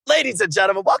Ladies and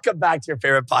gentlemen, welcome back to your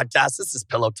favorite podcast. This is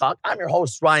Pillow Talk. I'm your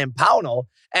host, Ryan Pownell.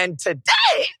 And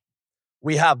today,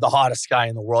 we have the hottest guy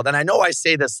in the world. And I know I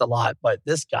say this a lot, but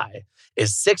this guy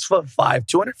is 6'5",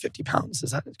 250 pounds. Is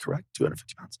that correct?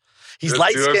 250 pounds. He's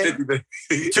light-skinned,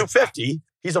 250.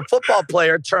 He's a football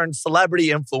player turned celebrity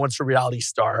influencer reality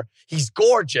star. He's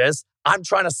gorgeous. I'm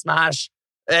trying to smash.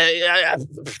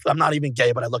 I'm not even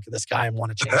gay, but I look at this guy and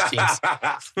want to change teams.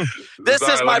 This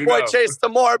is my boy, Chase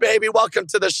Demore, baby. Welcome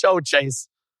to the show, Chase.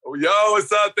 Yo,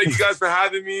 what's up? Thank you guys for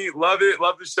having me. Love it.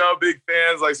 Love the show. Big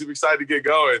fans. Like, super excited to get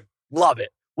going. Love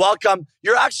it. Welcome.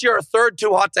 You're actually our third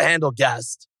Too Hot to Handle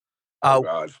guest. Oh,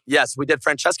 God. Yes, we did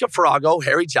Francesca Farago,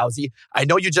 Harry Jowsey. I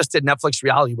know you just did Netflix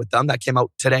reality with them. That came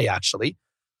out today, actually.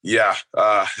 Yeah.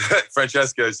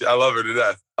 Francesca, I love her to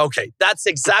death. Okay, that's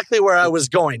exactly where I was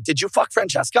going. Did you fuck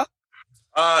Francesca?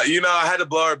 I had to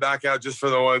blow her back out just for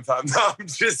the one time. No, I'm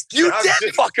just kidding. You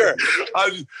did fuck her.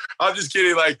 I'm just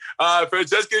kidding. Like,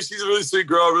 Francesca, she's a really sweet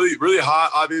girl, really, really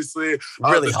hot, obviously.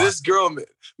 Really hot. This girl,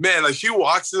 man, like she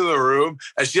walks into the room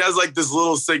and she has like this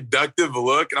little seductive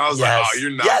look. And I was like, oh,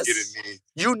 you're not getting me.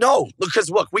 You know, because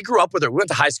look, we grew up with her. We went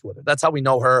to high school with her. That's how we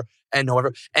know her and know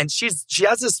her. And she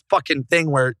has this fucking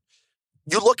thing where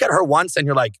you look at her once and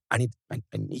you're like, I need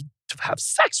to have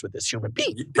sex with this human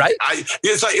being, right?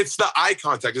 It's the eye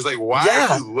contact. It's like, why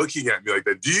are you looking at me like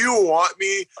that? Do you want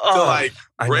me to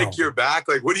break your back?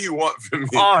 Like, what do you want from me?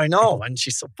 Oh, I know. And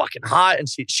she's so fucking hot and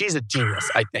she's a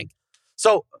genius, I think.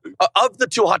 So of the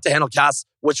Too Hot to Handle cast,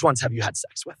 which ones have you had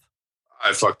sex with?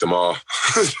 I fucked them all.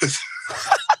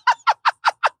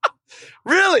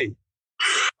 Really?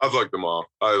 I fucked them all.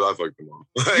 I fucked them all.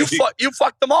 You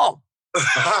fucked them all?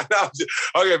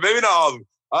 Okay, maybe not all of them.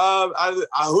 Who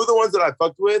are the ones that I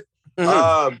fucked with?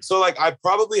 Mm-hmm. So like I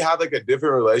probably had like a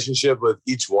different relationship with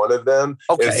each one of them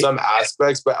in some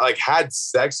aspects, but like had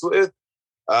sex with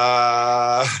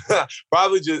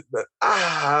probably just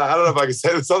I don't know if I can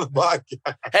say this on the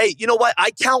podcast. Hey, you know what?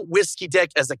 I count whiskey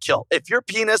dick as a kill. If your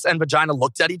penis and vagina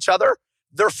looked at each other,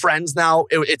 they're friends now.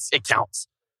 It counts.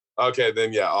 Okay,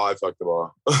 then yeah, I fucked them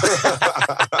all.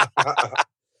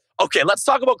 Okay, let's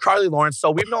talk about Carly Lawrence.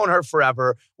 So we've known her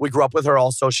forever. We grew up with her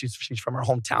also. She's from her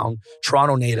hometown,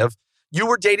 Toronto native. You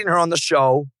were dating her on the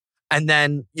show, and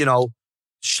then,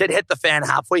 shit hit the fan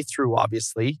halfway through,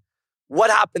 obviously. What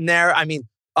happened there? I mean,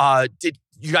 did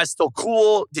you guys still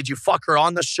cool? Did you fuck her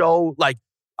on the show? Like,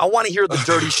 I want to hear the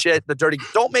dirty shit,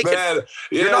 don't make it.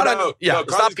 It's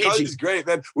not PG. Carly's great,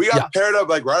 man. We got paired up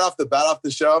like right off the bat off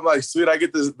the show. I'm like, sweet, I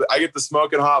get the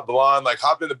smoking hot blonde, like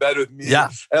hop into bed with me.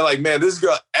 Yeah. And like, man, this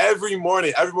girl every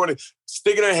morning,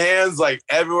 sticking her hands like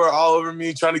everywhere, all over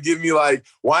me, trying to get me like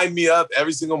wind me up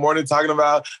every single morning, talking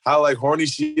about how like horny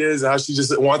she is and how she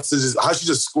just wants to how she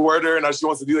just squirt her and how she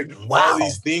wants to do like all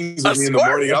these things with me in the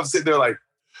morning. I'm sitting there like,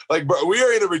 bro, we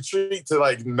are in a retreat to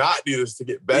like not do this to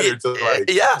get better. To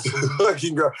like,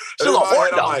 fucking girl.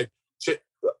 I'm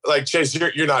like, Chase,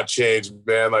 you're not changed,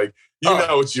 man. Like, you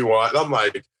know what you want. And I'm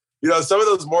like, some of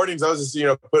those mornings I was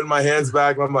just, putting my hands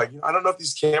back and I'm like, I don't know if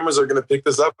these cameras are going to pick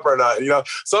this up or not.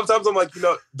 Sometimes I'm like,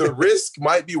 the risk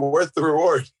might be worth the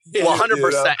reward.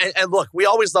 100%. And look, we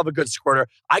always love a good squirter.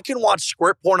 I can watch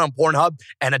squirt porn on Pornhub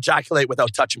and ejaculate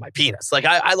without touching my penis. Like,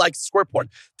 I like squirt porn.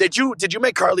 Did you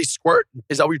make Carly squirt?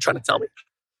 Is that what you're trying to tell me?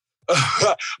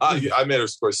 I made her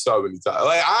squirt so many times.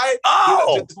 Like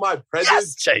just my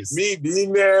presence, Chase. Me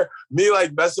being there, me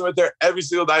like messing with her every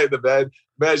single night in the bed.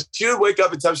 Man, she would wake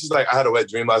up and tell me, she's like, I had a wet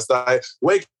dream last night.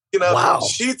 Waking up,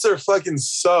 sheets are fucking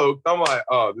soaked. I'm like,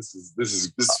 oh, this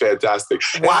is fantastic.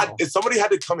 Wow. And somebody had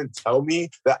to come and tell me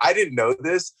that I didn't know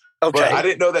this. Okay. But I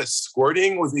didn't know that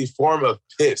squirting was a form of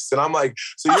piss. And I'm like,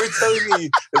 so you're telling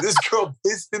me that this girl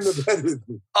pissed in the bed with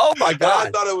me? Oh my God.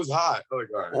 And I thought it was hot. I'm like,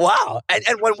 all right. Wow.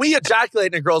 And when we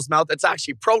ejaculate in a girl's mouth, it's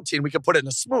actually protein. We can put it in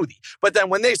a smoothie. But then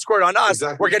when they squirt on us,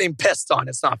 we're getting pissed on.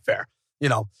 It's not fair,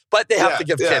 But they have to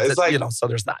give kids, so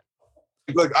there's that.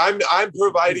 Look, I'm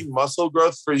providing muscle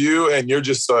growth for you, and you're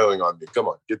just soiling on me. Come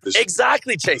on, get this.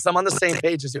 Exactly, Chase. I'm on the same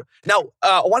page as you. Now,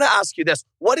 I want to ask you this: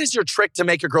 what is your trick to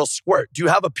make a girl squirt? Do you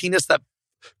have a penis that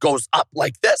goes up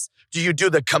like this? Do you do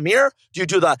the come here? Do you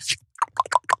do the?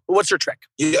 What's your trick?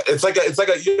 Yeah, it's like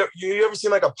you ever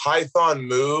seen like a python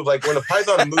move? Like when a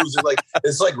python moves,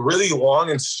 it's like really long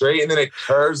and straight, and then it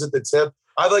curves at the tip.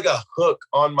 I have like a hook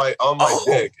on my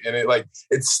dick, and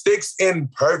it sticks in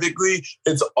perfectly.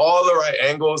 It's all the right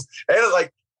angles, and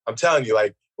I'm telling you,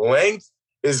 length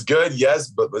is good, yes,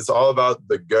 but it's all about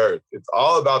the girth. It's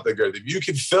all about the girth. If you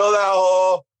can fill that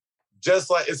hole, just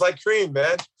like it's like cream,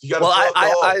 man. You gotta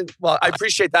I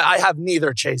appreciate that. I have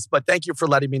neither, Chase, but thank you for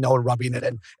letting me know and rubbing it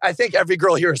in. I think every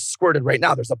girl here is squirted right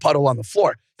now. There's a puddle on the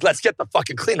floor. Let's get the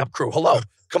fucking cleanup crew. Hello,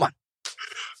 come on.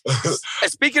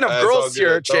 And speaking of girls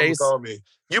here, Chase,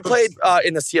 you played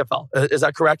in the CFL. Is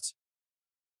that correct?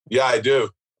 Yeah, I do.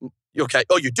 Okay.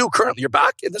 Oh, you do currently. You're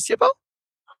back in the CFL?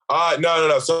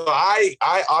 No. So I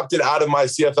opted out of my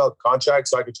CFL contract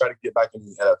so I could try to get back in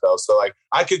the NFL. So like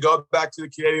I could go back to the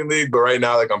Canadian League, but right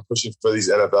now like I'm pushing for these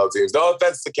NFL teams. No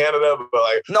offense to Canada, but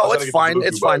like no, it's fine.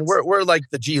 It's fine. We're like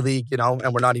the G League, you know,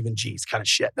 and we're not even G's kind of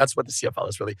shit. That's what the CFL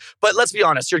is really. But let's be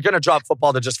honest, you're gonna drop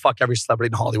football to just fuck every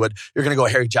celebrity in Hollywood. You're gonna go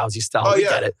Harry Jowsey style. Oh, yeah.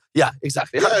 Get it? Yeah,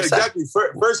 exactly. 100%. Yeah, exactly.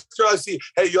 First girl I see,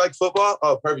 hey, you like football?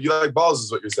 Oh, perfect. You like balls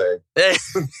is what you're saying.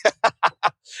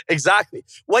 Exactly.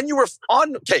 When you were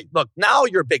on, okay, look, now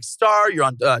you're a big star. You're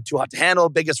on Too Hot to Handle,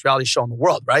 biggest reality show in the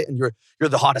world, right? And you're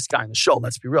the hottest guy in the show.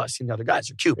 Let's be real. I've seen the other guys.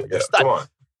 You're cute, but you're a stud.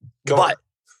 Come on.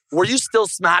 Were you still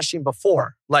smashing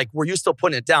before? Like, were you still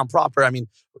putting it down proper? I mean,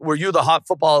 were you the hot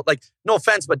football? Like, no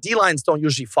offense, but D-lines don't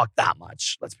usually fuck that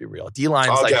much. Let's be real.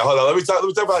 D-lines. Okay, like, hold on. Let me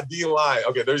talk about D-line.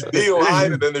 Okay, there's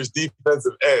D-line and then there's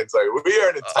defensive ends. Like, we are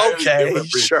an entirely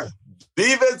different breed. Sure.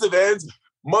 Defensive ends,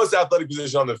 most athletic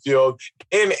position on the field,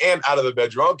 in and out of the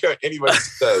bedroom. I don't care what anybody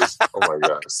says. Oh my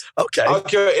gosh. Okay. I don't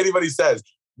care what anybody says.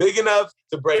 Big enough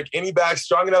to break any back,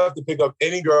 strong enough to pick up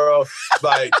any girl.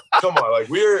 Like, come on. Like,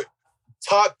 we're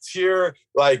top tier,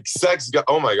 like, sex.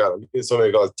 Oh my God. I'm getting so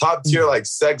many calls. Top tier, like,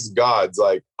 sex gods.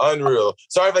 Like, unreal.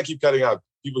 Sorry if I keep cutting out.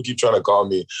 People keep trying to call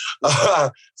me.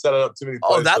 Setting up too many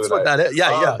plays. Oh, that's what that is.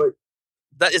 Yeah.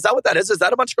 But is that what that is? Is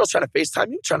that a bunch of girls trying to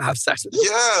FaceTime you, trying to have sex with you?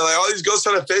 Yeah, like all these girls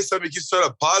trying to FaceTime me, keeps trying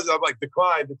to pause it. I'm like,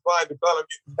 decline. I'm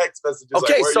getting text messages.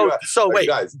 Okay, like, so like, wait.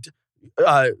 Guys.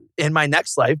 In my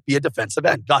next life, be a defensive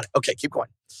end. Got it. Okay, keep going.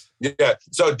 Yeah.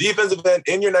 So defensive end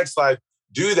in your next life,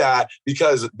 do that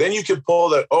because then you can pull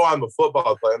the, oh, I'm a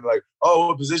football player. And like, oh,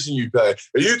 what position you play?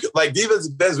 Or you like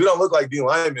defensive ends, we don't look like D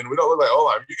linemen. We don't look like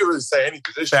O-line. You can really say any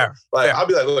position. Fair. I'll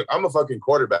be like, look, I'm a fucking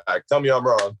quarterback. Tell me I'm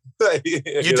wrong. you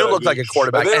do look like a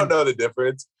quarterback. But they don't know the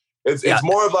difference. It's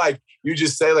more of like, you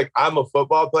just say like, I'm a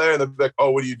football player. And they'll be like,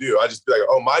 oh, what do you do? I just be like,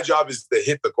 oh, my job is to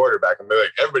hit the quarterback. And they're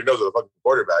like, everybody knows what a fucking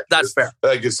quarterback is. That's fair.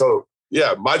 Like, so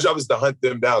yeah, my job is to hunt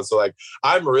them down. So like,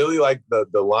 I'm really like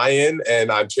the lion and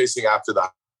I'm chasing after the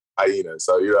hyena.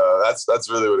 So, you know, that's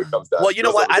really what it comes down to. Well, you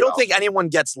know what? I don't think anyone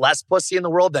gets less pussy in the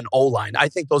world than O-line. I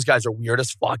think those guys are weird as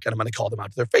fuck, and I'm going to call them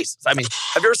out to their faces. I mean,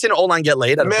 have you ever seen an O-line get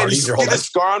laid at a party? You see the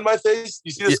scar on my face?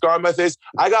 You see the scar on my face?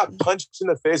 I got punched in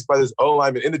the face by this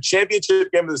O-lineman in the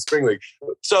championship game of the Spring League.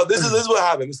 So this is what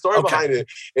happened. The story behind it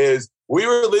is we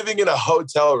were living in a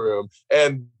hotel room,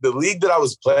 and the league that I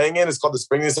was playing in is called the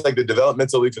Spring League. It's like the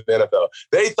developmental league for the NFL.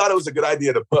 They thought it was a good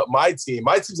idea to put my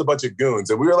team's a bunch of goons,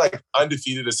 and we were like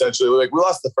undefeated essentially. We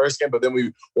lost the first game, but then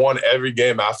we won every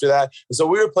game after that. And so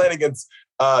we were playing against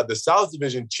the South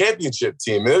Division championship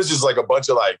team. And it was just like a bunch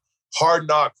of like hard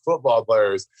knock football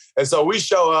players. And so we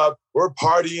show up, we're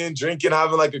partying, drinking,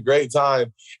 having like a great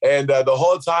time. And the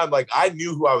whole time, like I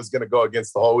knew who I was going to go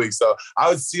against the whole week. So I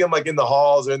would see them like in the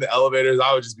halls or in the elevators.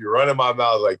 I would just be running my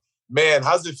mouth like, man,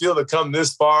 how's it feel to come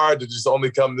this far, to just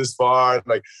only come this far? And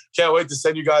like, can't wait to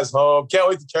send you guys home. Can't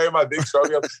wait to carry my big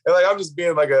trophy up. And like, I'm just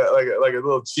being like a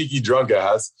little cheeky drunk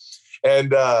ass.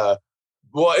 And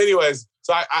well, anyways,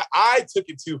 so I took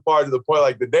it too far to the point,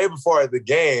 like the day before the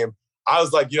game, I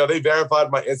was like, you know, they verified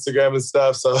my Instagram and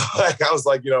stuff. So like, I was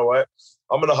like, you know what?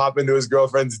 I'm going to hop into his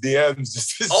girlfriend's DMs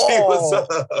just to see what's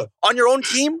up. On your own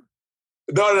team?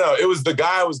 No. It was the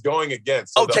guy I was going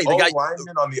against. So okay, the guy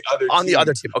lineman on the other team. On the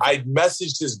other team. Okay. I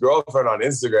messaged his girlfriend on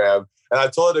Instagram, and I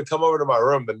told her to come over to my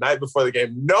room the night before the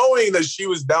game, knowing that she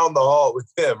was down the hall with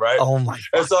him, right? Oh, my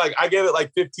God. And so, like, I gave it,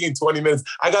 like, 15, 20 minutes.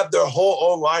 I got their whole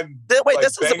O-line. Wait, like,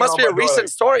 this must be a recent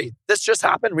story. This just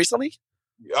happened recently?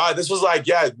 This was,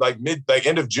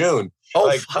 end of June. Oh,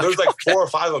 like, fuck. there was, 4 or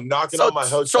 5 of them knocking on my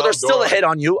hotel So there's door. still a hit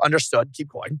on you. Understood. Keep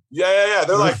going. Yeah.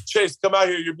 They're like, Chase, come out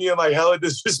here. You're being, like, hella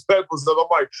disrespectful stuff. I'm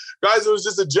like, guys, it was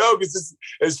just a joke.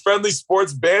 It's friendly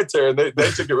sports banter. And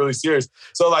they took it really serious.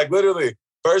 So, like, literally,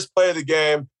 first play of the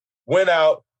game, went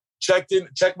out, checked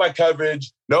my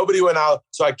coverage. Nobody went out.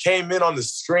 So I came in on the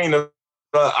screen.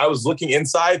 I was looking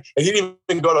inside, and he didn't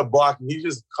even go to block me. He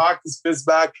just cocked his fist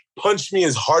back, punched me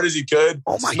as hard as he could,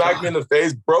 smacked me in the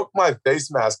face, broke my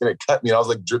face mask, and it cut me. I was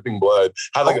like dripping blood.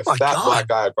 Had like a fat black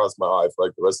eye across my eye for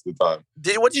like the rest of the time.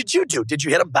 What did you do? Did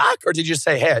you hit him back, or did you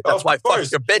say, "Hey, that's why I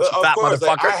fucked your bitch, you fat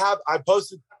motherfucker"?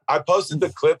 Like, I posted the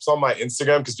clips on my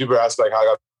Instagram because people are asking like how I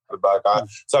got the back eye.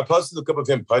 So I posted the clip of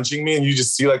him punching me, and you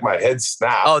just see like my head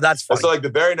snap. Oh, that's funny. And so like the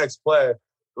very next play.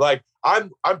 like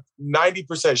I'm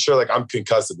 90% sure like I'm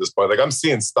concussed at this point. Like I'm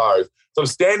seeing stars. So I'm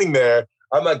standing there.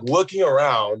 I'm like looking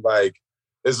around. Like,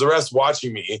 is the rest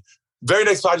watching me? Very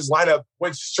next time, I just line up,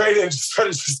 went straight in, just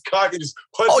started just cocking, just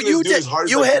punching this dude as hard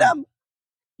as I could. You hit him?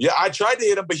 Yeah, I tried to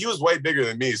hit him, but he was way bigger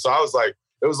than me. So I was like,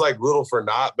 it was like little for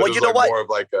naught. But well, it was you know like what? more of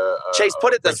like a Chase,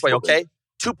 put it this way, okay?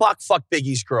 Tupac fucked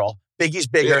Biggie's girl. Biggie's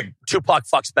bigger. Yeah. Tupac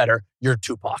fucks better. You're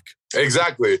Tupac.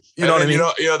 Exactly. You know what I mean?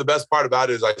 You know, the best part about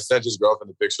it is I sent his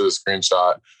girlfriend the picture, the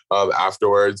screenshot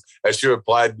afterwards, and she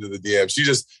replied to the DM.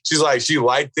 She's like, she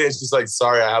liked it. She's like,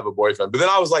 sorry, I have a boyfriend. But then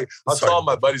I was like, I was telling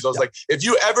my buddies, I was like, if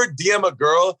you ever DM a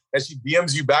girl and she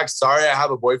DMs you back, sorry, I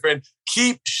have a boyfriend,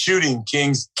 keep shooting,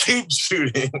 Kings. Keep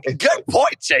shooting. Good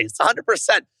point, Chase.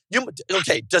 100%.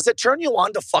 Okay, does it turn you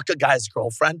on to fuck a guy's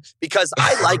girlfriend? Because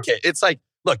I like it. It's like,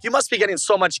 look, you must be getting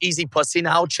so much easy pussy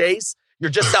now, Chase. You're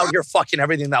just out here fucking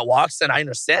everything that walks. And I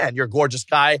understand. You're a gorgeous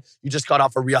guy. You just got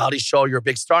off a reality show. You're a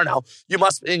big star now. You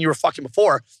must, and you were fucking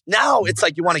before. Now it's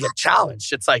like you want to get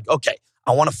challenged. It's like, okay,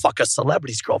 I want to fuck a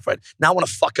celebrity's girlfriend. Now I want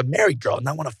to fuck a married girl. And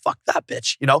I want to fuck that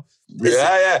bitch, you know?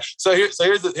 Yeah. So here's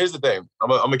the thing. I'm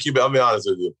gonna keep it, I'll be honest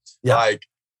with you. Yeah. Like,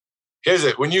 here's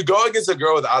it. When you go against a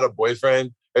girl without a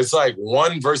boyfriend, it's like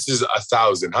 1 versus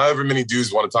 1,000. However many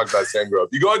dudes want to talk about the same girl. If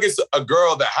you go against a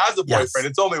girl that has a boyfriend,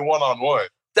 it's only 1-on-1.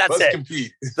 Let's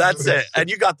compete. That's it. And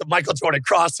you got the Michael Jordan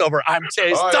crossover. I'm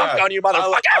Chase. Dunk on you,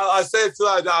 motherfucker. I said to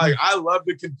that, like, I love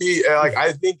to compete. And like,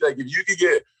 I think like if you could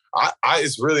get,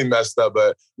 it's really messed up,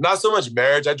 but not so much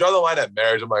marriage. I draw the line at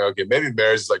marriage. I'm like, okay, maybe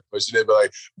marriage is like pushing it, but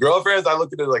like girlfriends, I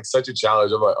look at it like such a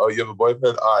challenge. I'm like, oh, you have a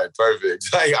boyfriend? All right, perfect.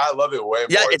 Like, I love it way more.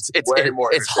 Yeah, it's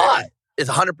hot. It's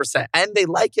 100%. And they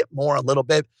like it more a little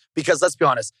bit because let's be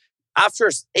honest, after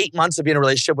 8 months of being in a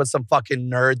relationship with some fucking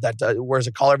nerd that wears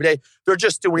a collar every day, they're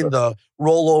just doing the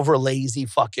rollover, lazy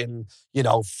fucking,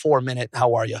 4-minute,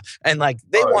 how are you? And like,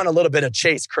 they want a little bit of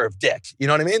Chase curved dick. You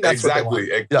know what I mean? That's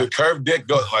exactly. What the curved dick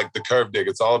goes like the curved dick.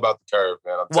 It's all about the curve,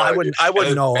 man. I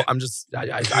wouldn't know. I'm just, I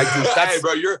do. Hey,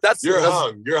 bro, you're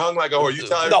hung. You're hung like a whore. You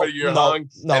tell everybody you're hung.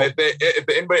 No. And if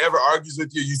anybody ever argues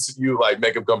with you, you like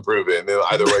make them come prove it. And then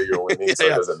either way, you're winning. So it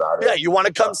doesn't matter. Yeah, you want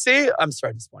to come see? I'm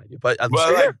sorry to disappoint you, but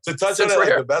to touch on it,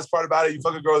 like, the best part about it, you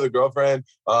fuck a girl with a girlfriend,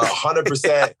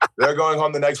 100%. They're going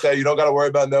home the next day. You don't got to worry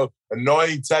about no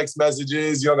annoying text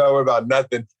messages. You don't got to worry about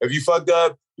nothing. If you fucked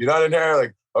up, you're not in there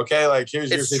like, okay, like here's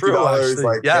your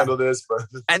 $50. Handle this.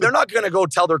 And they're not going to go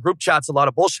tell their group chats a lot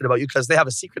of bullshit about you because they have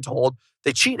a secret to hold.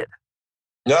 They cheated.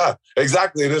 Yeah,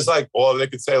 exactly. And it's like, well, they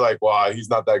could say like, wow, he's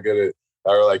not that good at,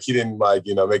 or like he didn't like,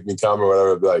 make me come or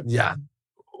whatever. Be like, yeah.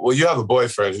 Well, you have a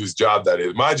boyfriend whose job that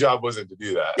is. My job wasn't to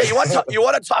do that. Yeah, you want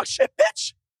to talk shit,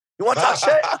 bitch? You want to talk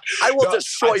shit? I will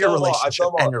destroy your relationship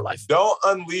and your life. Don't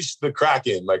unleash the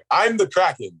Kraken. Like, I'm the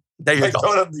Kraken. There you go.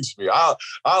 Don't unleash me.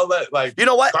 I'll let, like, you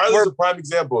know what? Carly's a prime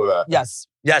example of that.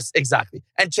 Yes, exactly.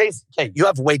 And Chase, okay, you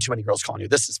have way too many girls calling you.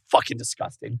 This is fucking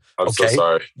disgusting. I'm so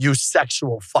sorry. You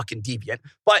sexual fucking deviant.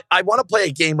 But I want to play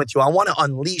a game with you. I want to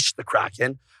unleash the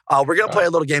Kraken. We're going to play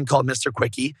a little game called Mr.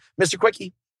 Quickie. Mr.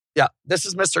 Quickie. Yeah, this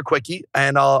is Mr. Quickie,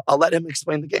 and I'll let him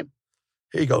explain the game.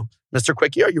 Here you go. Mr.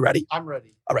 Quickie, are you ready? I'm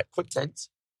ready. All right, quick tense.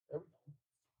 There we go.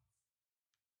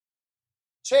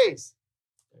 Chase.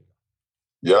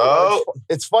 Yo.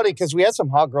 It's funny because we had some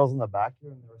hot girls in the back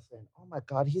here, and they were saying, oh my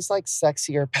God, he's like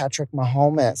sexier Patrick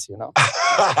Mahomes, Tell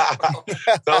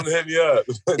them to hit me up.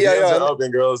 Yeah.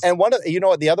 Open, girls. And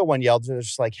the other one yelled, they're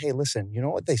just like, hey, listen, you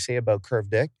know what they say about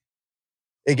curved dick?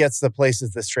 It gets the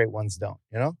places the straight ones don't,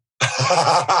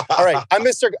 All right, I'm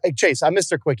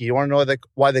Mr. Quickie. You want to know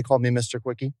why they call me Mr.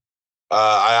 Quickie?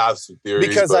 I have some theories.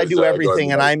 Because I do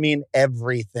everything, and I mean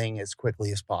everything as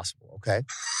quickly as possible, okay?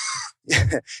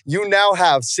 You now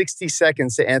have 60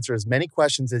 seconds to answer as many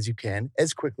questions as you can,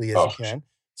 as quickly as you can.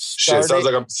 Shit, sounds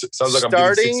like I'm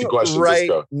getting 60 questions. Right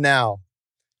now.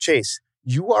 Chase,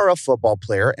 you are a football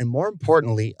player, and more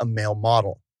importantly, a male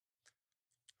model.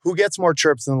 Who gets more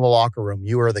chirps in the locker room,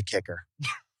 you or the kicker?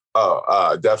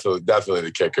 Oh, definitely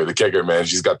the kicker. The kicker, man,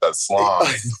 she's got that slong.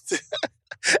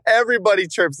 Everybody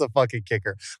chirps the fucking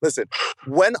kicker. Listen,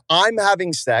 when I'm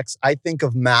having sex, I think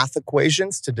of math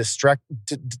equations to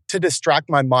distract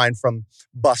my mind from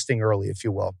busting early, if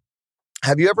you will.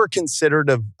 Have you ever considered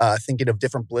thinking of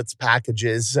different blitz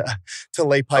packages to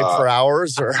lay pipe for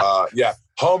hours? Or yeah,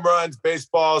 home runs,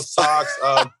 baseball, socks,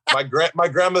 my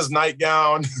grandma's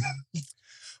nightgown.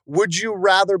 Would you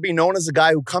rather be known as a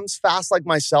guy who comes fast like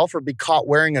myself or be caught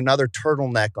wearing another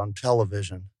turtleneck on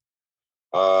television?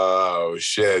 Oh,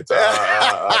 shit.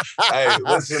 Hey,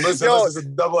 listen, this is a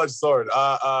double-edged sword.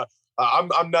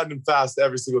 I'm nutting fast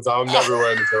every single time. I'm never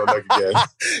wearing the turtleneck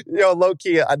again.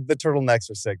 Low-key, the turtlenecks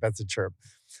are sick. That's a chirp.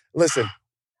 Listen,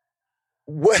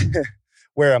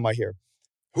 Where am I here?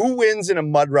 Who wins in a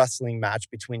mud wrestling match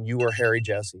between you or Harry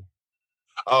Jesse?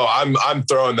 Oh, I'm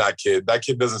throwing that kid. That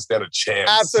kid doesn't stand a chance.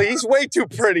 Absolutely. He's way too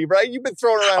pretty, right? You've been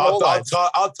throwing around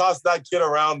I'll toss that kid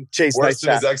around Chase, worse nice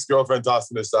than his ex-girlfriend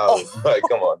tossing his salad. Oh. Like,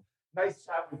 come on. Nice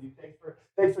chat with you.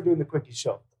 Thanks for doing the quickie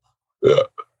show. Yeah.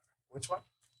 Which one?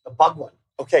 The bug one.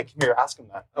 Okay, come here. Ask him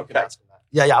that. Okay. Ask him that.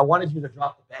 Yeah. I wanted you to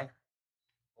drop the banger.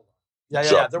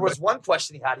 Yeah. There was one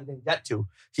question he had he didn't get to.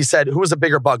 He said, "Who was a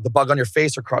bigger bug, the bug on your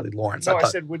face or Carly Lawrence?" No, I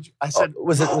said, was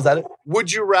that it?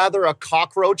 Would you rather a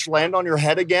cockroach land on your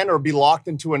head again or be locked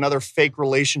into another fake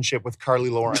relationship with Carly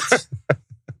Lawrence?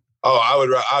 Oh,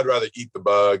 I'd rather eat the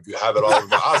bug, have it all over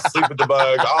I'll sleep with the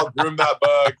bug. I'll groom that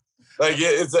bug. Like,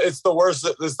 it's the worst.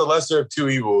 It's the lesser of two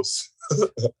evils.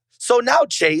 So now,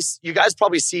 Chase, you guys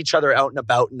probably see each other out and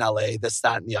about in LA, this,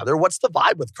 that, and the other. What's the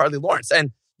vibe with Carly Lawrence?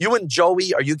 And you and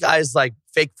Joey, are you guys like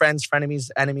fake friends, frenemies,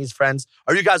 enemies, friends?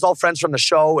 Are you guys all friends from the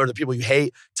show or the people you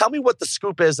hate? Tell me what the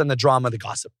scoop is and the drama, the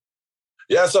gossip.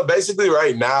 Yeah, so basically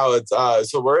right now, it's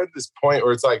so we're at this point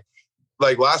where it's like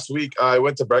last week, I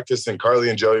went to breakfast and Carly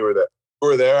and Joey were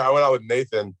there. I went out with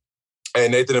Nathan.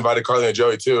 And Nathan invited Carly and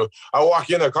Joey too. I walk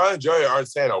in there. Carly and Joey aren't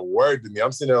saying a word to me.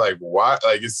 I'm sitting there like, what?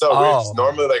 Like, it's so weird. 'Cause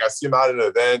normally, like, I see them out at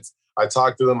events. I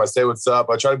talk to them. I say what's up.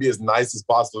 I try to be as nice as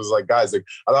possible. It's like, guys, like,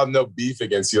 I don't have no beef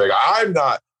against you. Like, I'm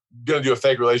not going to do a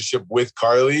fake relationship with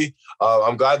Carly.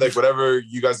 I'm glad, like, whatever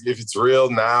you guys, if it's real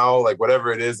now, like,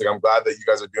 whatever it is, like, I'm glad that you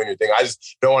guys are doing your thing. I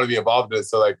just don't want to be involved in it.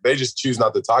 So, like, they just choose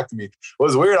not to talk to me. It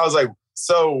was weird. I was like,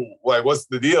 so, like, what's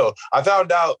the deal? I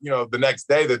found out, the next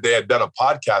day that they had done a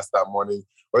podcast that morning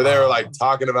where they were like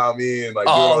talking about me and like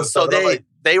doing all this so stuff.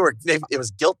 it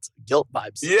was guilt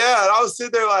vibes. Yeah, and I was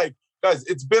sitting there like, guys,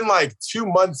 it's been like 2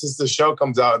 months since the show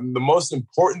comes out, and the most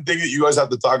important thing that you guys have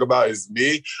to talk about is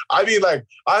me. I mean, like,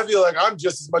 I feel like I'm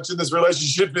just as much in this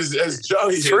relationship as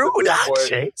Joey. True that,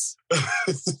 Chase.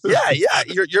 yeah.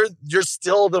 You're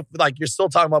still you're still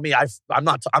talking about me. I'm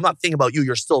not thinking about you.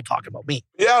 You're still talking about me.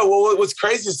 Yeah. Well, what's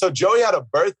crazy is so Joey had a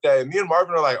birthday, and me and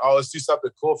Marvin are like, oh, let's do something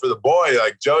cool for the boy.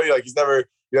 Like Joey, like he's never.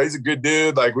 He's a good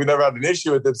dude. Like, we never had an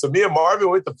issue with him. So me and Marvin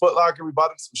went to Foot Locker. We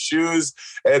bought him some shoes.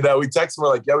 And we texted him. We're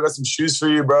like, yeah, we got some shoes for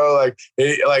you, bro. Like,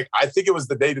 I think it was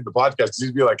the day he did the podcast. Because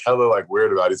he'd be like hella like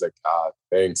weird about it. He's like,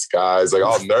 thanks, guys. Like,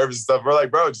 all nervous and stuff. We're like,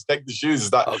 bro, just take the shoes.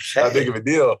 It's not that big of a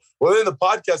deal. Well, then the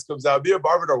podcast comes out. Me and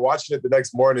Marvin are watching it the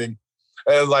next morning.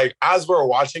 And like, as we're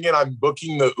watching it, I'm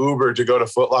booking the Uber to go to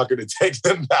Foot Locker to take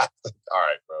them back. Like, all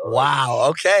right, bro. Wow.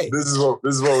 Okay. This is what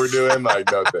we're doing. Like,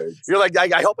 no thanks. You're like,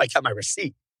 I hope I kept my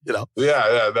receipt.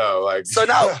 Yeah, no, like. So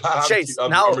now, Chase,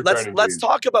 let's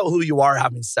talk about who you are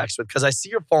having sex with, because I see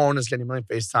your phone is getting a million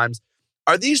FaceTimes.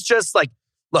 Are these just like,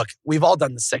 look, we've all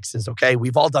done the 6s, okay?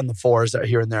 We've all done the 4s that are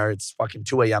here and there. It's fucking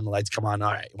 2 a.m. The lights come on.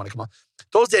 All right, you want to come on?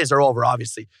 Those days are over,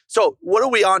 obviously. So what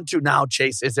are we on to now,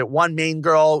 Chase? Is it one main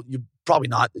girl? You probably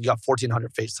not. You got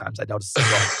 1,400 FaceTimes. I doubt it's a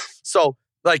single. So,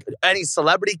 like, any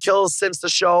celebrity kills since the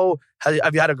show?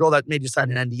 Have you had a girl that made you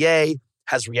sign an NDA?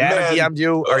 Has Rihanna DM'd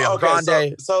you? Ariana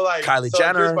Grande? So like Kylie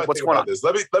Jenner? What's going on? This.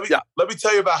 Let me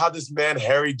tell you about how this man,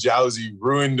 Harry Jowsey,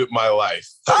 ruined my life.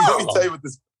 Let me tell you what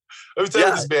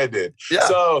this man did. Yeah.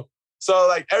 So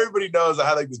like everybody knows I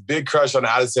had like this big crush on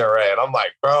Addison Rae. And I'm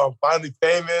like, bro, I'm finally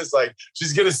famous. Like,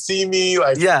 she's gonna see me.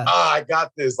 Like, I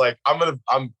got this. Like, I'm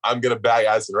gonna bag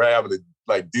Addison Rae. I'm gonna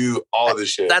like do all of this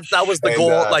shit. That was the goal.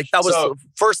 Like, that was the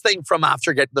first thing from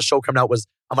after the show coming out was,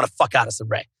 I'm gonna fuck Addison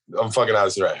Rae. I'm fucking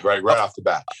Addison Rae, right off the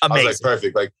bat. Amazing. I was like,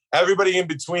 perfect. Like, everybody in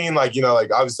between, like, like,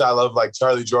 obviously I love like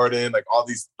Charlie Jordan, like all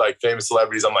these like famous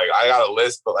celebrities. I'm like, I got a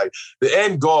list, but like the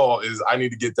end goal is I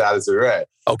need to get to Addison Rae.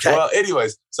 Okay. Well,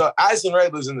 anyways, so Addison Rae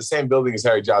lives in the same building as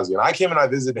Harry Jowsey. And I came and I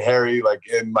visited Harry like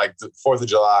in like the 4th of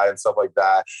July and stuff like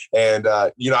that. And,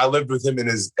 I lived with him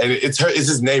it's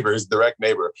his neighbor, his direct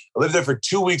neighbor. I lived there for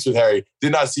 2 weeks with Harry.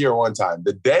 Did not see her one time.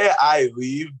 The day I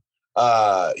leave,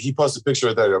 he posted a picture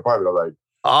of their apartment. I'm like,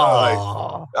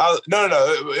 no.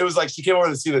 It was like she came over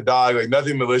to see the dog, like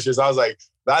nothing malicious. I was like,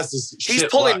 that's just he's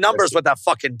pulling numbers with that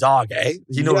fucking dog, eh?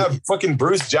 Fucking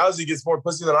Bruce Jowsey gets more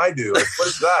pussy than I do. Like, what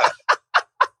is that?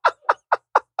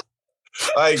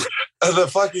 Like the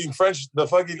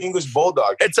fucking English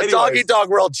bulldog. It's a dog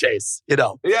world, Chase.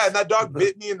 Yeah, and that dog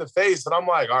bit me in the face, and I'm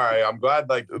like, all right, I'm glad.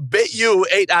 Like, bit you,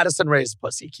 ate Addison Rae's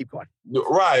pussy. Keep going.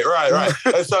 Right.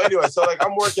 And so anyway, like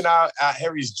I'm working out at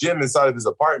Harry's gym inside of his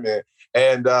apartment,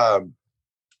 and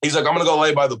he's like, I'm gonna go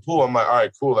lay by the pool. I'm like, all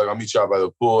right, cool. Like, I'll meet you out by the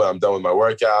pool, and I'm done with my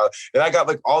workout. And I got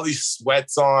like all these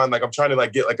sweats on. Like, I'm trying to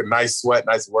like get like a nice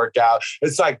workout.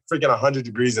 It's like freaking 100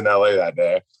 degrees in LA that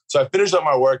day. So I finished up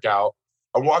my workout.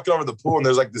 I'm walking over the pool and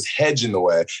there's like this hedge in the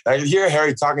way. And I could hear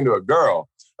Harry talking to a girl.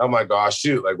 I'm like, oh,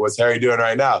 shoot, like, what's Harry doing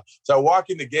right now? So I walk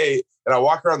in the gate and I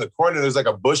walk around the corner. There's like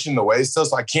a bush in the way still,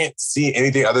 so I can't see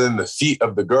anything other than the feet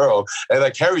of the girl. And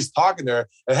like Harry's talking to her,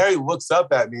 and Harry looks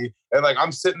up at me, and like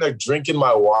I'm sitting there drinking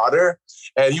my water,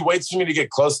 and he waits for me to get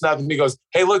close enough, and he goes,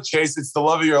 hey, look, Chase, it's the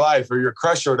love of your life or your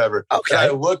crush or whatever. Okay. And I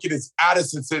look, and it's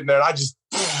Addison sitting there, and I just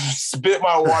spit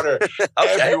my water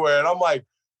everywhere. And I'm like,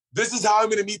 this is how I'm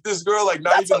going to meet this girl? Like,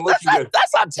 not even looking good.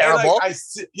 That's not terrible. Like, I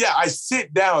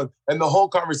sit down, and the whole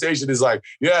conversation is like,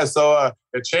 yeah, so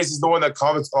Chase is the one that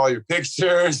comments on all your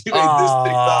pictures. You made this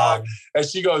TikTok. And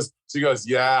she goes,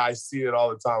 yeah, I see it all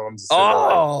the time. I'm just sitting there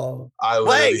like, I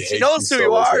literally hate she knows who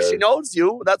you are. She knows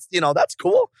you. That's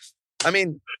cool. I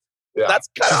mean, that's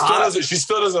kind of she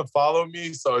still doesn't follow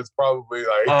me, so it's probably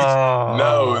like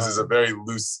knows is a very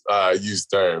loose used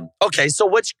term. Okay, so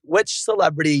which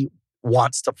celebrity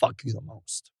wants to fuck you the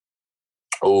most?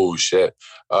 Oh shit!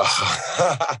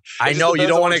 I know you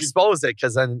don't want to expose it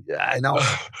because then I know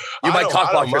you might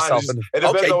talk about yourself. It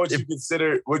depends on what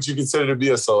you consider to be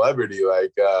a celebrity. Are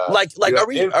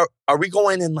we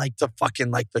going in like the fucking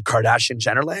like the Kardashian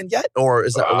Jenner land yet, or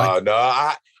is that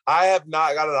no? I have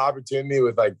not got an opportunity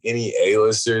with like any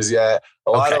A-listers yet.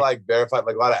 A lot of like verified,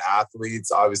 like a lot of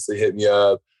athletes obviously hit me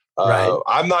up. Right.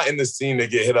 I'm not in the scene to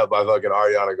get hit up by fucking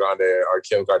Ariana Grande or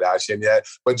Kim Kardashian yet.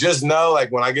 But just know,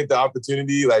 like, when I get the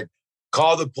opportunity, like,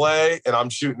 call the play and I'm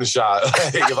shooting the shot.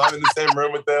 Like, if I'm in the same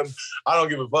room with them, I don't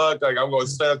give a fuck. Like, I'm going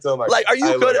to stand up to them. Like, are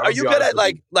you good? Are you good at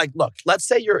like, look, let's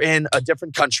say you're in a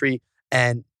different country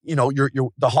and, you know, you're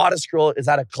the hottest girl is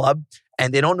at a club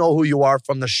and they don't know who you are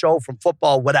from the show, from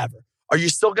football, whatever. Are you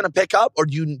still going to pick up or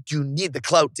do you need the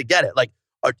clout to get it? Like,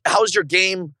 how's your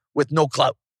game with no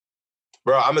clout?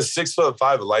 Bro, I'm a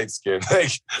 6'5" light skin. I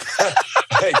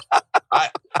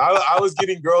was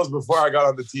getting girls before I got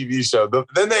on the TV show.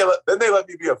 Then they let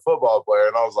me be a football player,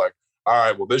 and I was like, all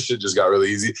right, well, this shit just got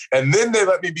really easy. And then they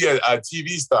let me be a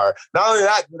TV star. Not only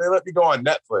that, they let me go on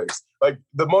Netflix. Like,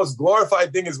 the most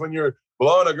glorified thing is when you're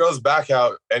blowing a girl's back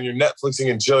out and you're Netflixing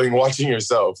and chilling, watching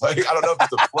yourself. Like, I don't know if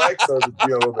it's a flex or if it's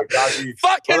being a little bit cocky.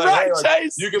 Fucking like, right, hey,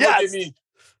 Chase. You can look at me.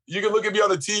 You can look at me on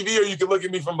the TV or you can look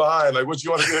at me from behind. Like, what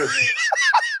you want to do?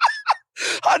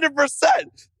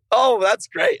 100%. Oh, that's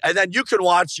great. And then you can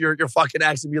watch your fucking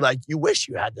ex and be like, you wish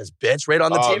you had this bitch right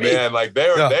on the TV. Oh, man. Like,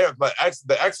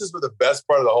 the exes were the best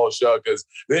part of the whole show because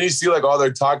then you see, like, all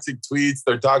their toxic tweets,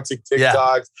 their toxic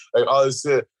TikToks, like, all this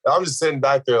shit. And I'm just sitting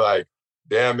back there like,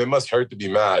 damn, it must hurt to be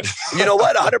mad. You know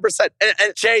what? 100%.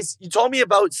 And Chase, you told me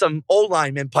about some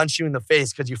O-lineman punch you in the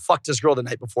face because you fucked this girl the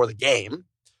night before the game.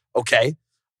 Okay.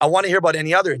 I want to hear about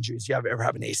any other injuries. You ever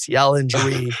have an ACL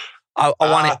injury? I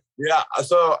want to. Yeah.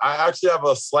 So I actually have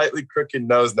a slightly crooked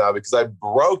nose now because I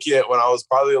broke it when I was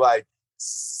probably like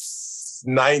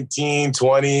 19,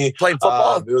 20. Playing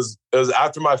football? It was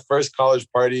after my first college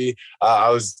party. I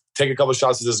was taking a couple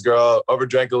shots with this girl,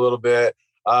 overdrank a little bit.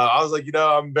 I was like, you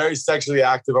know, I'm very sexually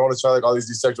active. I want to try like all these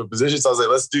new sexual positions. So I was like,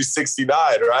 let's do 69,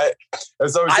 right?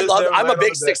 And so I'm a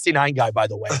big 69 guy, by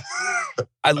the way.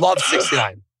 I love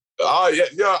 69. Oh yeah,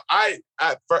 you know, I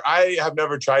have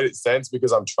never tried it since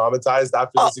because I'm traumatized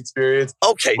after this experience.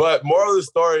 Okay, but moral of the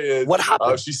story is, what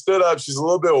happened? She stood up. She's a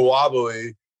little bit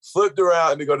wobbly, flipped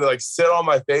around to go to like sit on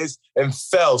my face and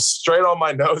fell straight on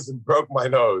my nose and broke my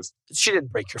nose. She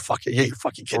didn't break your fucking. Yeah, you're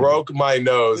fucking kidding. Broke my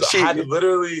nose. I had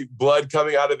literally blood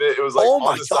coming out of it. It was like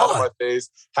on the side of my face.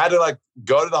 Had to like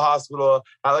go to the hospital.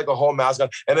 Had like a whole mask on.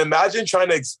 And imagine trying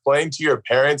to explain to your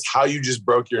parents how you just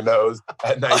broke your nose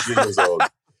at 19 years old.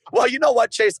 Well, you know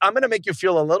what, Chase? I'm going to make you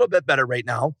feel a little bit better right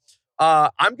now.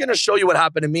 I'm going to show you what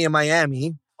happened to me in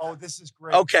Miami. Oh, this is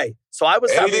great. Okay, so I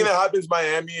was anything that happens in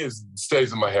Miami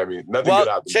stays in Miami. Nothing good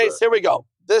happens. Chase, here we go.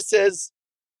 This is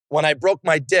when I broke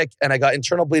my dick and I got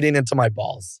internal bleeding into my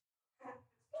balls.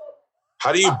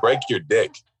 How do you break your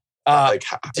dick? Do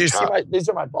you see these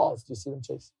are my balls? Do you see them,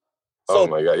 Chase? So, oh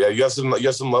my God. Yeah, you have some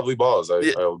lovely balls.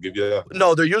 I'll give you that.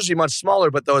 No, they're usually much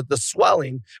smaller, but the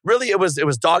swelling, really it was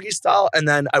doggy style. And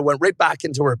then I went right back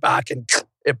into her back and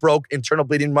it broke, internal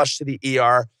bleeding, rushed to the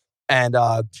ER. And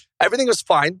everything was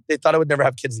fine. They thought I would never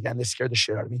have kids again. They scared the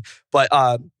shit out of me. But,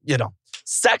 you know,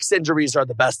 sex injuries are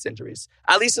the best injuries.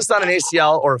 At least it's not an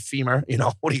ACL or a femur. You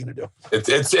know, what are you going to do?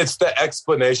 It's the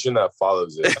explanation that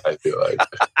follows it, I feel like.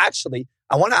 Actually,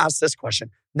 I want to ask this question.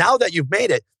 Now that you've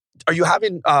made it, are you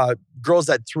having girls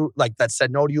that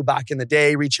said no to you back in the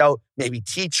day reach out? Maybe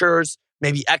teachers,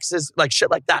 maybe exes, like shit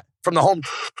like that from the home,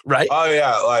 right? Oh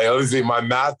yeah, like obviously my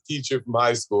math teacher from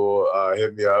high school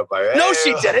hit me up like, hey, no,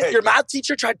 she didn't. Your math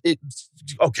teacher tried.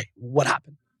 Okay, what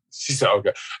happened? She said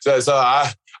okay. So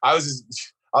I was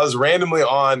just. I was randomly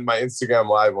on my Instagram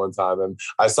live one time, and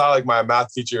I saw like my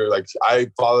math teacher. Like I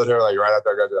followed her like right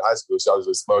after I graduated high school, so I was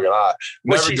just smoking hot.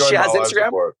 Well, she has Instagram.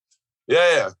 Before.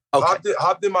 Yeah. Okay.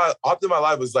 Hopped in my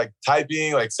live, was like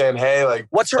typing, like saying, "Hey, like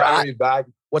what's her at? Back.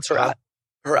 What's her at?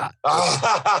 Her at?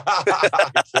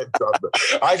 I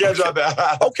can't drop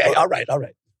that. Okay, all right.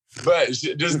 But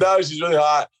just know she's really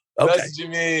hot. Okay. Messaging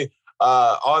me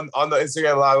on the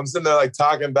Instagram live. I'm sitting there like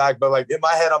talking back, but like in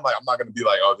my head, I'm like, I'm not gonna be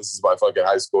like, oh, this is my fucking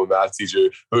high school math teacher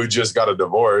who just got a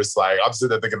divorce. Like I'm sitting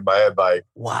there thinking in my head, like,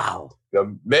 wow.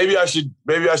 Maybe I should,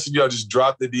 just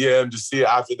drop the DM, just see it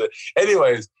after the.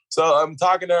 Anyways, so I'm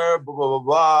talking to her, blah, blah, blah,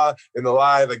 blah, in the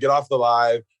live. I get off the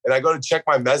live and I go to check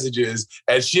my messages,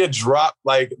 and she had dropped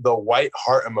like the white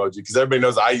heart emoji, because everybody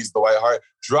knows I use the white heart.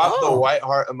 Dropped the white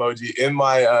heart emoji in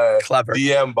my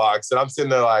DM box. And I'm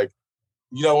sitting there like,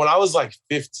 when I was like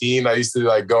 15, I used to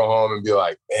like go home and be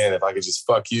like, man, if I could just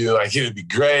fuck you, like it would be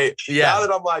great. Yeah. Now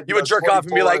that I'm like, you would jerk 24, off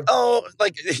and be like, oh,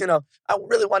 like,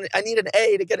 I need an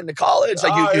A to get into college.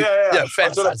 Like yeah. I'm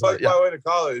trying to fuck my way to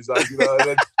college. Like,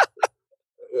 and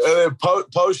then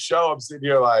post show, I'm sitting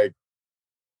here like,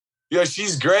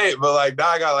 she's great, but like now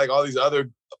I got like all these other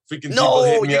freaking people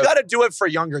hitting me up. You got to do it for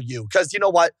younger you, because you know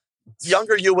what?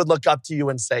 Younger you would look up to you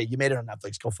and say, you made it on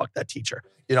Netflix, go fuck that teacher.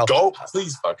 Go,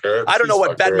 please fuck her. I don't know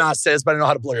what bedmass is, but I know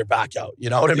how to blow your back out. You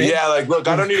know what I mean? Yeah, like, look,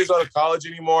 I don't need to go to college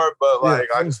anymore, but like,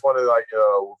 I just want to like,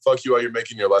 fuck you while you're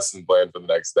making your lesson plan for the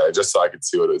next day, just so I can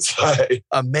see what it's like.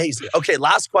 Amazing. Okay,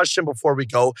 last question before we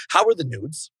go. How are the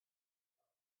nudes?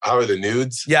 How are the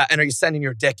nudes? Yeah, and are you sending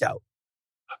your dick out?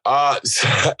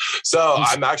 So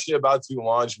I'm actually about to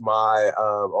launch my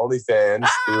OnlyFans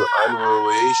through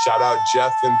Unruly. Shout out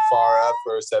Jeff and Farah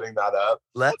for setting that up.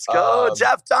 Let's go,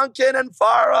 Jeff Duncan and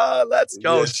Farah. Let's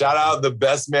go. Yeah, shout out the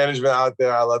best management out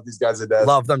there. I love these guys to death.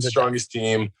 Love them. Strongest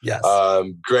team. Yes.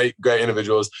 Great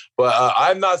individuals. But I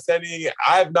have not sent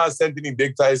any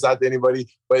dick pics out to anybody.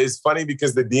 But it's funny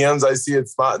because the DMs I see,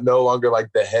 it's no longer like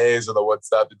the haze or the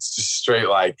what's up. It's just straight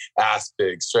like ass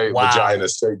pics, straight vagina,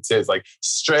 straight tits, like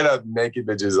straight up naked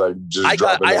bitches. Like just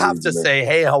I have to say,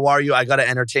 hey, how are you? I got to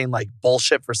entertain like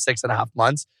bullshit for 6.5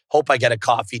 months. Hope I get a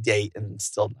coffee date and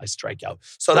still I strike out.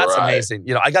 So that's amazing.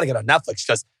 I got to get on Netflix,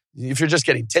 because if you're just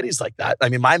getting titties like that, I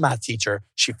mean, my math teacher,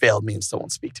 she failed me and still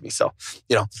won't speak to me. So,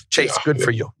 Chase, good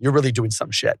for you. You're really doing some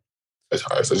shit. It's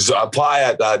hard. So just apply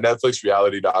at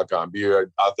netflixreality.com. Be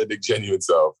your authentic, genuine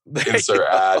self. Insert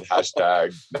ad,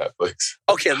 hashtag Netflix.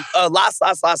 Okay,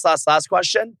 last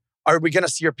question. Are we going to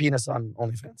see your penis on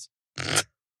OnlyFans?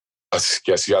 I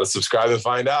guess you got to subscribe and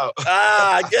find out.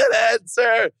 Good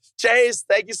answer. Chase,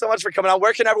 thank you so much for coming on.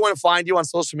 Where can everyone find you on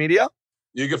social media?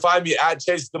 You can find me at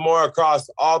Chase Damore across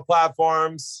all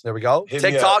platforms. There we go.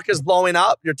 TikTok is blowing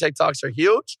up. Your TikToks are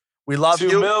huge. We love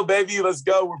 2 mil, baby. Let's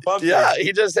go. We're pumped. Yeah,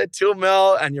 he just hit 2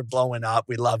 mil and you're blowing up.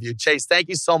 We love you. Chase, thank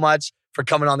you so much for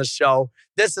coming on the show.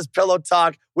 This is Pillow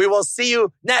Talk. We will see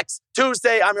you next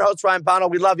Tuesday. I'm your host, Ryan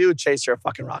Pownall. We love you. Chase, you're a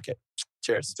fucking rocket.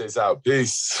 Cheers. Chase out.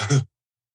 Peace.